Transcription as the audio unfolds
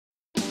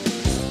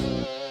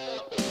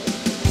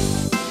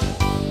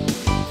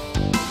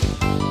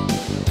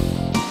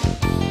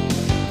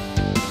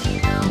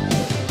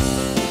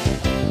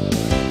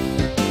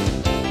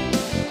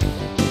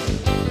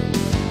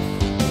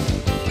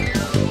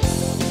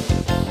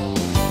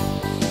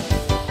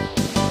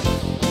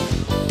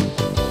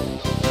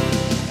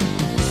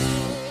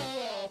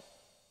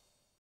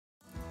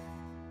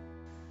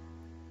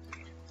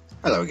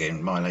Hello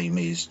again, my name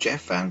is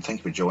Jeff and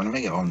thank you for joining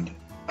me on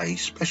a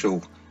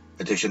special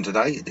edition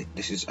today.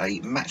 This is a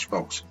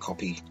Matchbox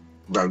copy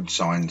road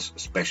signs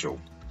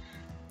special.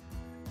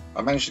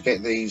 I managed to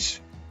get these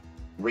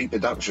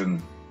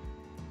Reproduction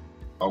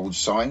old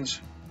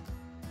signs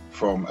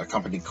from a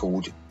company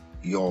called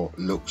Your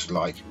Looks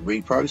Like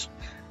Repros.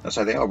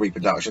 So they are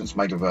reproductions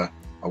made of a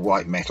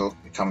white metal.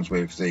 It comes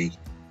with the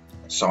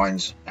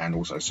signs and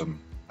also some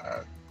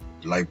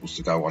labels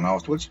to go on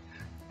afterwards.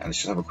 And let's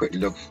just have a quick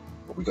look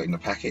what we got in the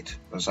packet.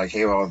 As I say,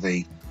 here are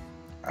the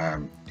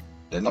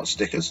they're not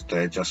stickers,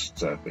 they're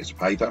just bits of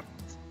paper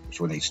which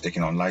we'll need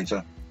sticking on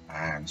later.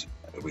 And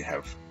we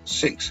have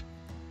 6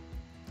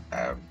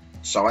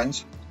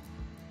 signs.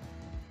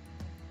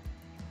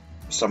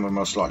 Some of them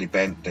are slightly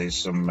bent, there's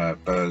some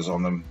burrs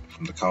on them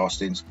from the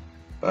castings,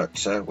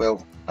 but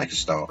we'll make a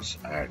start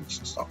and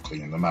start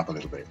cleaning them up a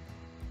little bit.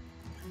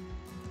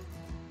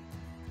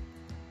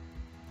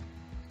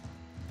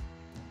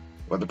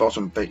 Well, the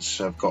bottom bits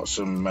have got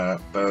some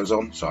burrs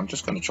on, so I'm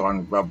just going to try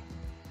and rub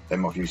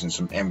them off using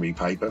some emery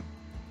paper.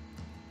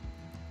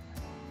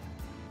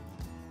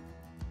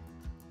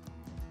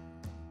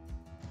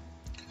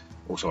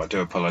 Also, I do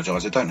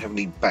apologise, I don't have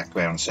any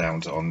background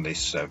sound on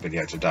this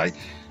video today.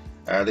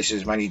 This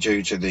is mainly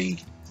due to the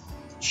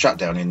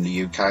shutdown in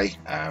the UK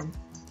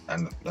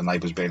and the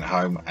neighbours being at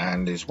home,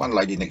 and there's one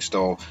lady next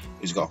door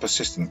who's got a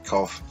persistent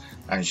cough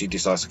and she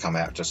decides to come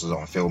out just as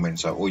I'm filming,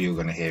 so all you're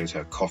going to hear is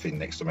her coughing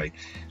next to me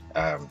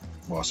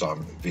whilst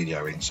I'm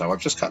videoing. So I've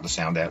just cut the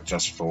sound out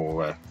just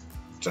so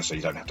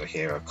you don't have to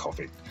hear her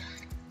coughing.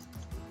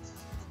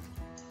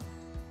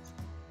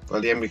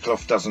 Well, the emery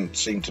cloth doesn't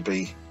seem to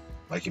be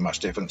making much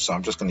difference, so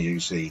I'm just going to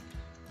use the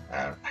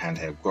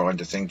handheld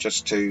grinder thing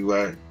just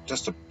to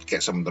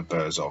get some of the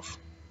burrs off.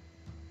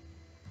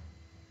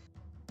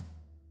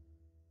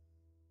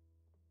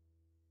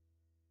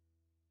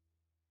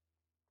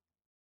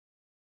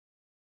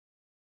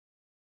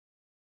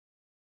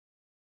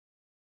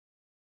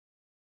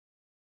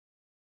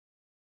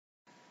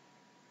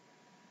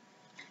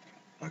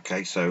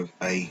 Okay, so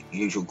a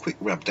usual quick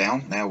rub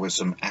down now with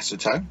some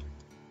acetone.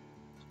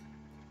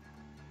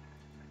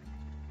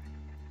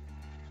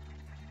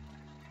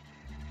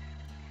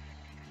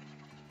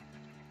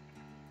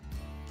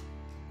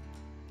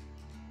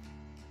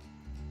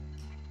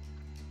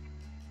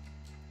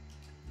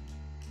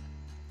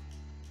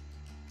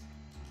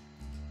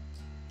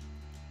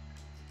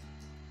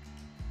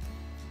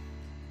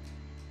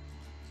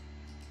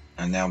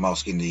 And now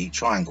masking the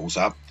triangles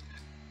up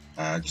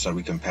so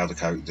we can powder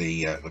coat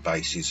the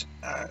bases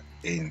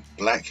in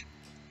black.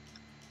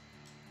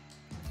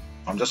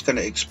 I'm just going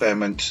to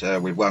experiment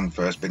with one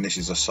first, but this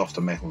is a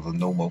softer metal than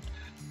normal,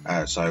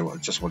 so I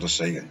just want to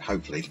see, and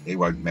hopefully it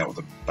won't melt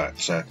them, but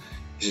this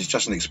is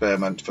just an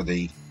experiment for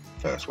the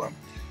first one.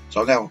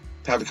 So I'm now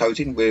powder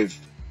coating with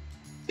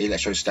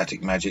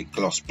Electrostatic Magic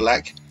Gloss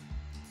Black,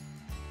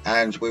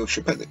 and we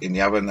should put it in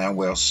the oven and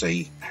we'll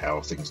see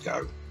how things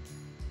go.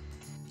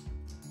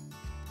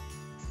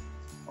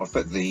 I've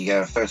put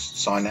the first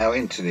sign now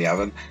into the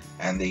oven,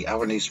 and the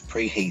oven is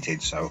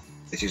preheated, so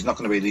this is not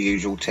going to be the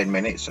usual 10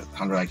 minutes at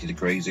 180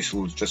 degrees. This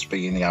will just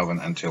be in the oven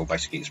until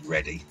basically it's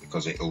ready,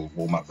 because it will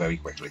warm up very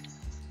quickly.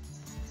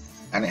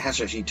 And it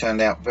has actually turned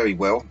out very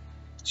well,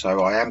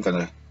 so I am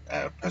going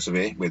to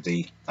persevere with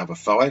the other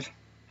 5.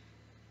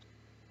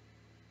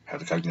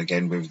 Powder coating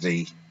again with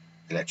the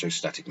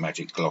Electrostatic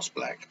Magic Gloss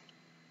Black.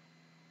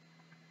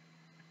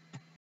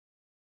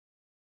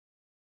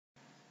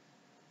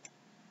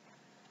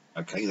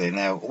 Okay, they're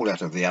now all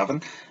out of the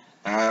oven.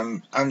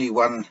 Only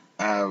one,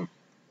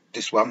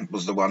 this one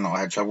was the one that I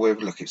had trouble with.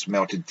 Look, it's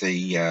melted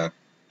the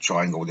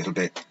triangle a little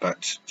bit,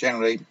 but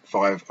generally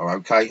 5 are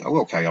okay. I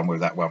will carry on with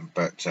that one,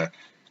 but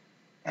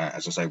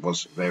as I say,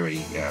 was very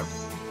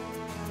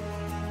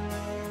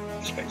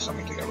expect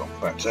something to go wrong,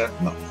 but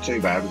not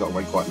too bad. We got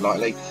away quite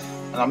lightly,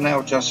 and I'm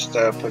now just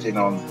putting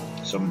on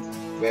some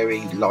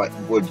very light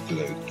wood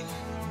glue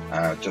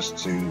just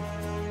to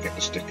get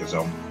the stickers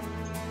on.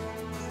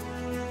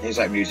 Here's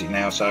that music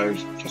now, so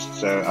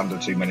just under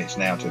 2 minutes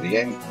now to the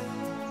end.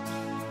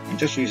 I'm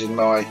just using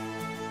my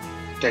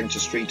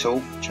dentistry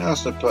tool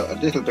just to put a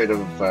little bit of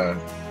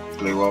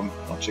glue on,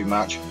 not too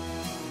much.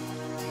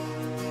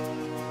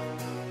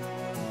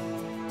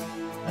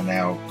 And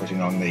now putting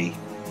on the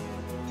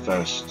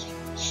first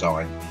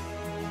sign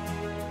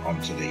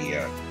onto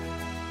the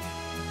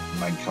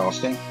main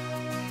casting.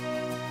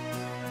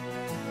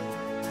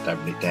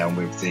 Dabbing it down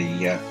with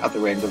the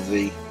other end of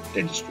the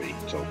dentistry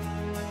tool.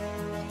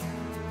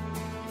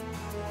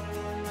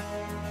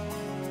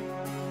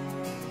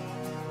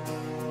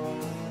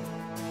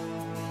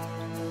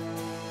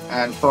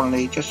 And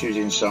finally, just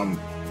using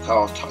some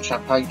car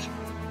touch-up paint,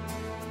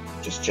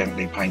 just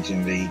gently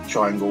painting the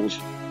triangles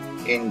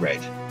in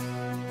red.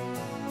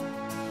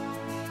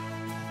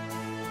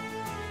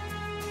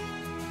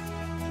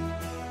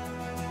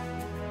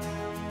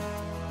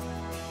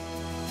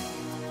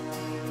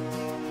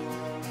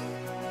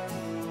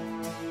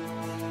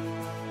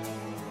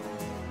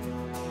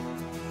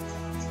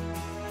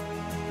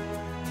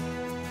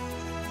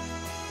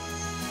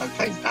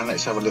 Okay, and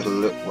let's have a little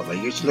look what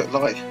they used to look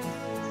like.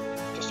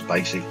 Just a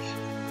basic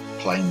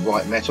plain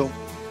white metal,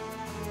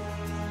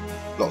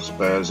 lots of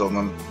burrs on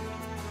them.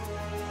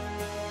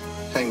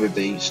 Came with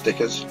the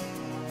stickers,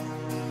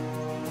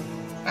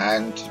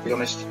 and to be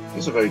honest,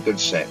 it's a very good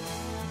set.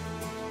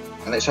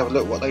 And let's have a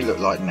look what they look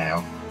like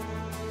now.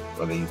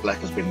 Well, the black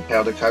has been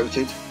powder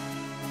coated.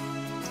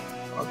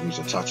 I've used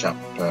a touch-up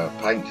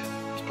paint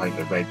to paint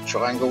the red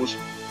triangles,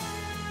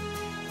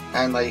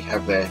 and they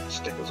have their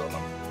stickers on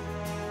them.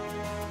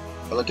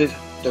 Well, I do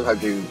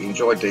hope you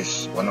enjoyed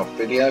this one-off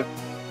video.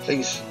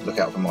 Please look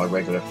out for my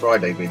regular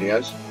Friday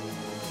videos.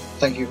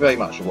 Thank you very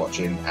much for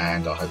watching,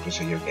 and I hope to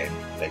see you again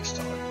next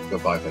time.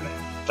 Goodbye for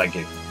now. Thank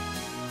you.